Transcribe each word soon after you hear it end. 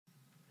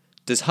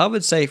Does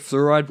Harvard say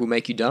fluoride will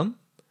make you dumb?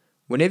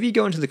 Whenever you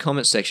go into the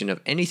comments section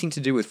of anything to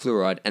do with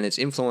fluoride and its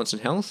influence on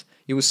health,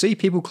 you will see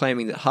people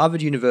claiming that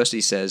Harvard University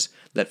says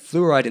that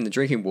fluoride in the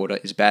drinking water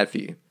is bad for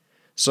you.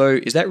 So,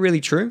 is that really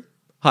true?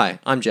 Hi,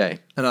 I'm Jay.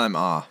 And I'm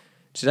R.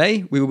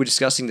 Today, we will be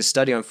discussing the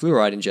study on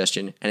fluoride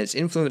ingestion and its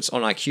influence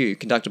on IQ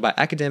conducted by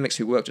academics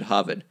who worked at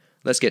Harvard.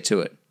 Let's get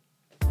to it.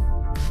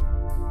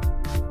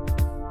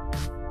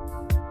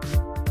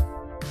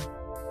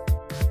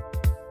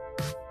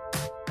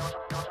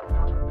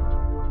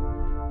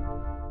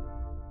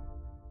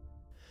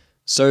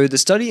 So, the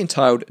study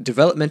entitled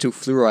Developmental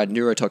Fluoride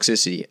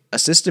Neurotoxicity, a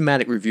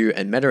Systematic Review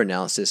and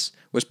Meta-Analysis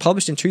was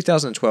published in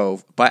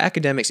 2012 by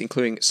academics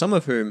including some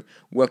of whom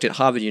worked at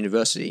Harvard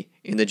University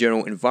in the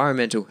journal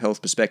Environmental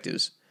Health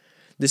Perspectives.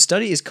 This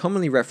study is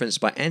commonly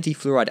referenced by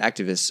anti-fluoride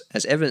activists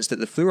as evidence that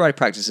the fluoride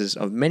practices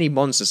of many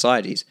modern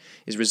societies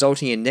is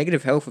resulting in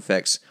negative health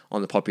effects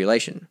on the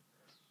population.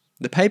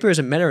 The paper is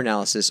a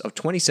meta-analysis of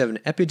 27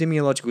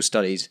 epidemiological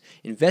studies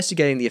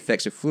investigating the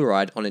effects of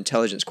fluoride on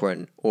intelligence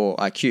quotient, or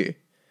IQ.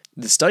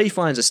 The study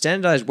finds a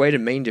standardized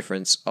weighted mean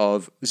difference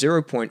of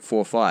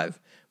 0.45,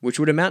 which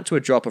would amount to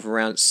a drop of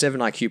around 7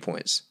 IQ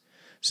points.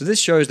 So this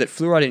shows that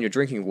fluoride in your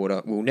drinking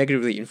water will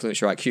negatively influence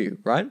your IQ,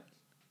 right?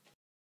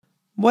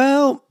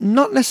 Well,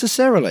 not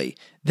necessarily.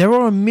 There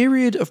are a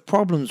myriad of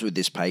problems with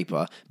this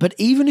paper, but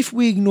even if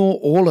we ignore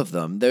all of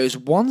them, there is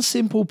one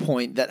simple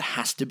point that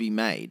has to be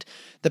made.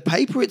 The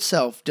paper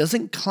itself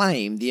doesn't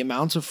claim the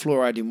amount of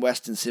fluoride in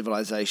Western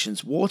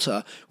civilization's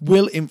water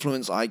will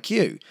influence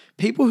IQ.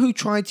 People who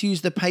try to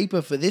use the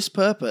paper for this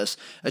purpose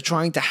are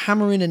trying to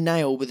hammer in a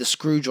nail with a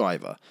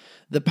screwdriver.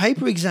 The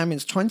paper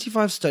examines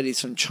 25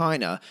 studies from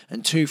China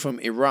and 2 from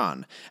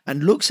Iran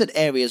and looks at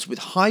areas with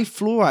high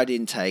fluoride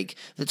intake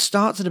that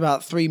starts at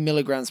about 3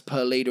 milligrams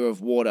per liter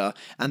of water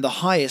and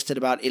the highest at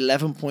about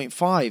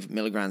 11.5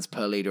 milligrams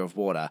per liter of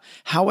water.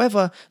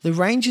 However, the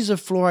ranges of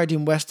fluoride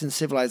in Western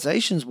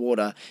civilization's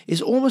water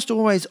is almost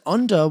always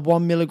under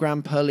 1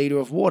 milligram per liter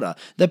of water.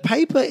 The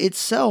paper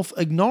itself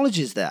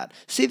acknowledges that.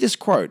 See this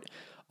quote.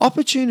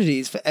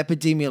 Opportunities for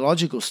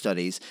epidemiological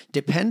studies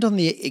depend on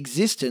the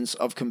existence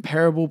of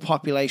comparable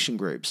population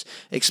groups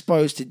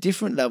exposed to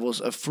different levels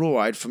of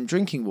fluoride from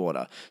drinking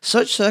water.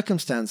 Such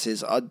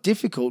circumstances are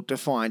difficult to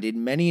find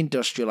in many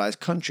industrialized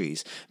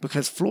countries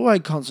because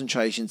fluoride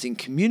concentrations in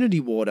community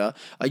water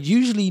are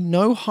usually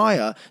no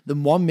higher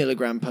than 1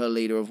 milligram per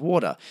liter of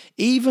water,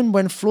 even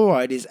when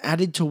fluoride is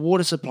added to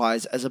water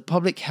supplies as a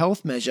public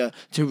health measure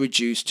to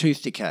reduce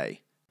tooth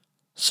decay.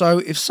 So,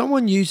 if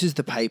someone uses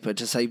the paper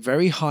to say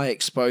very high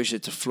exposure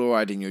to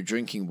fluoride in your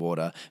drinking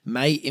water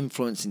may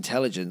influence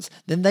intelligence,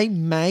 then they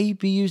may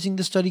be using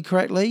the study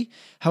correctly.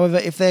 However,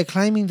 if they're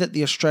claiming that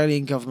the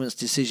Australian government's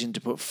decision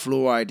to put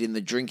fluoride in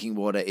the drinking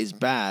water is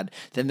bad,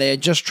 then they are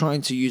just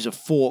trying to use a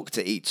fork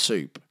to eat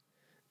soup.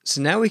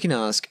 So now we can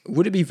ask,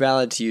 would it be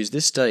valid to use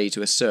this study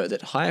to assert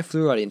that higher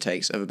fluoride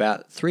intakes of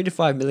about 3 to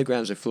 5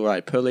 milligrams of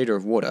fluoride per liter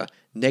of water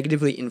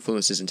negatively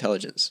influences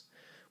intelligence?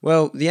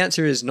 Well, the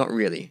answer is not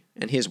really,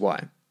 and here's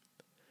why.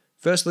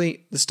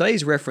 Firstly, the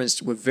studies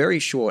referenced were very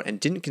short and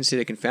didn't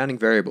consider confounding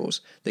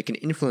variables that can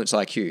influence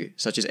IQ,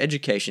 such as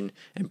education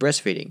and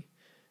breastfeeding.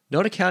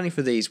 Not accounting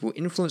for these will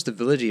influence the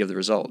validity of the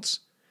results.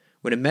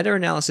 When a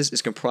meta-analysis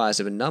is comprised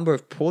of a number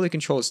of poorly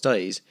controlled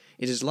studies,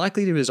 it is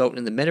likely to result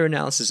in the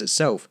meta-analysis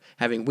itself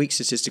having weak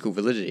statistical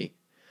validity.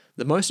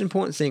 The most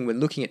important thing when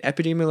looking at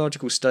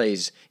epidemiological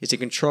studies is to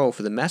control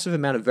for the massive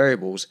amount of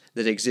variables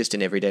that exist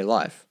in everyday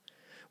life.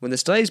 When the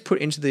studies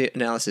put into the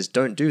analysis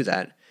don't do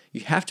that,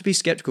 you have to be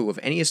skeptical of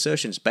any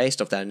assertions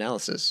based off that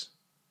analysis.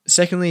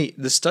 Secondly,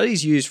 the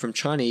studies used from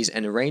Chinese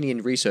and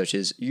Iranian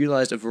researchers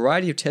utilized a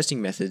variety of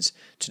testing methods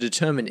to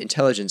determine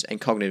intelligence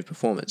and cognitive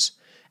performance,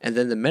 and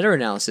then the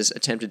meta-analysis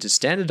attempted to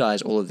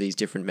standardize all of these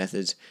different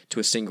methods to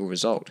a single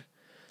result.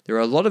 There are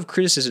a lot of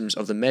criticisms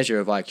of the measure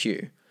of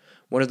IQ,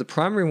 one of the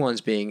primary ones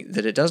being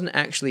that it doesn't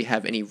actually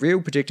have any real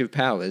predictive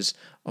powers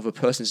of a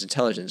person's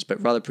intelligence, but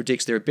rather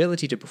predicts their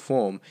ability to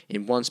perform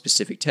in one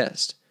specific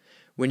test.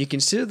 When you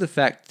consider the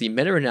fact the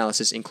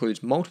meta-analysis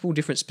includes multiple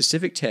different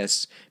specific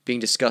tests being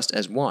discussed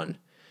as one,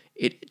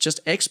 it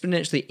just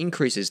exponentially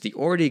increases the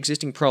already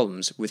existing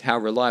problems with how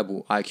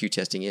reliable IQ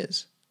testing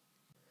is.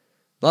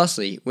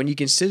 Lastly, when you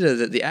consider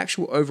that the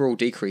actual overall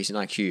decrease in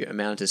IQ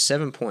amounted to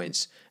 7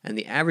 points, and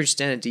the average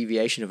standard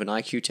deviation of an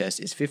IQ test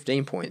is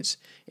 15 points,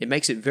 it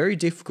makes it very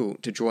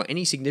difficult to draw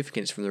any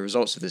significance from the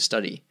results of this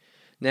study.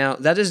 Now,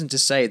 that isn't to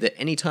say that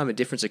any time a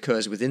difference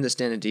occurs within the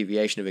standard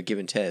deviation of a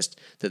given test,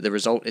 that the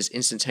result is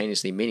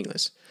instantaneously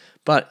meaningless.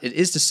 But it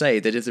is to say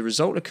that if the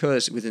result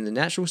occurs within the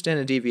natural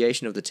standard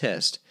deviation of the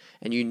test,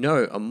 and you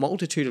know a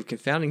multitude of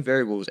confounding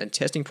variables and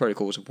testing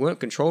protocols weren't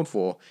controlled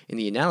for in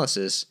the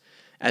analysis,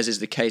 as is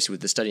the case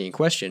with the study in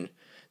question,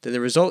 then the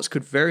results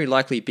could very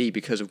likely be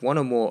because of one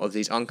or more of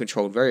these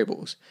uncontrolled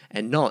variables,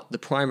 and not the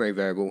primary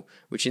variable,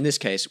 which in this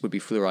case would be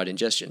fluoride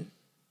ingestion.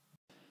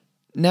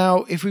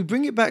 Now, if we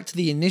bring it back to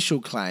the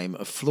initial claim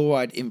of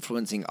fluoride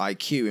influencing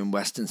IQ in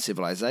Western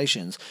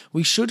civilizations,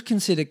 we should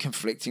consider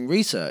conflicting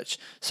research,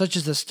 such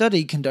as a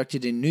study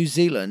conducted in New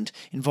Zealand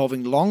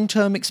involving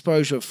long-term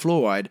exposure of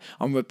fluoride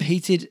on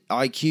repeated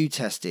IQ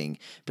testing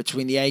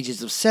between the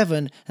ages of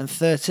 7 and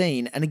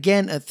 13 and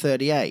again at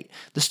 38.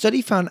 The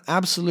study found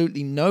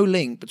absolutely no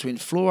link between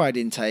fluoride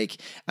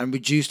intake and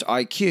reduced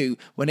IQ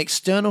when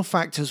external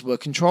factors were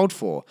controlled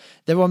for.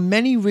 There are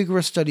many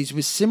rigorous studies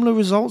with similar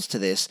results to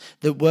this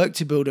that work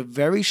to build a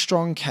very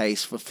strong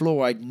case for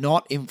fluoride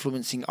not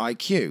influencing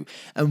IQ,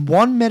 and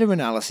one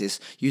meta-analysis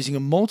using a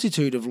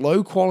multitude of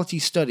low-quality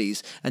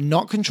studies and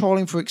not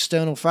controlling for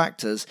external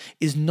factors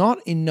is not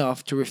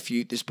enough to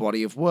refute this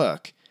body of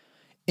work.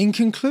 In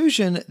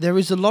conclusion, there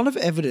is a lot of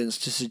evidence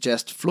to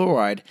suggest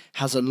fluoride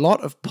has a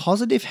lot of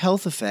positive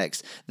health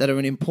effects that are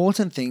an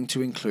important thing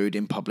to include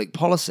in public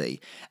policy,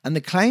 and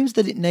the claims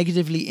that it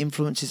negatively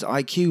influences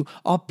IQ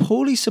are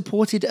poorly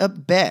supported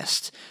at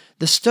best.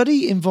 The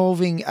study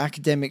involving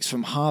academics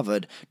from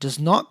Harvard does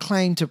not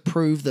claim to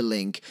prove the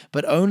link,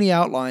 but only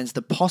outlines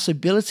the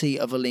possibility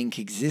of a link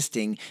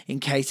existing in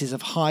cases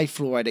of high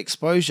fluoride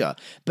exposure.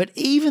 But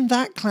even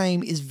that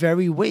claim is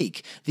very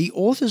weak. The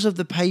authors of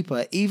the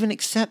paper even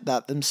accept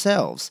that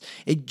themselves.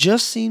 It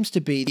just seems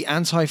to be the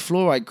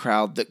anti-fluoride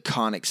crowd that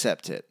can't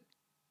accept it.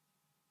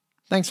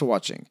 Thanks for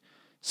watching.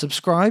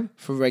 Subscribe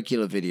for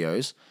regular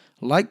videos,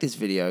 like this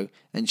video,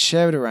 and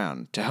share it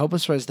around to help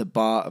us raise the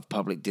bar of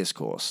public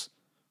discourse.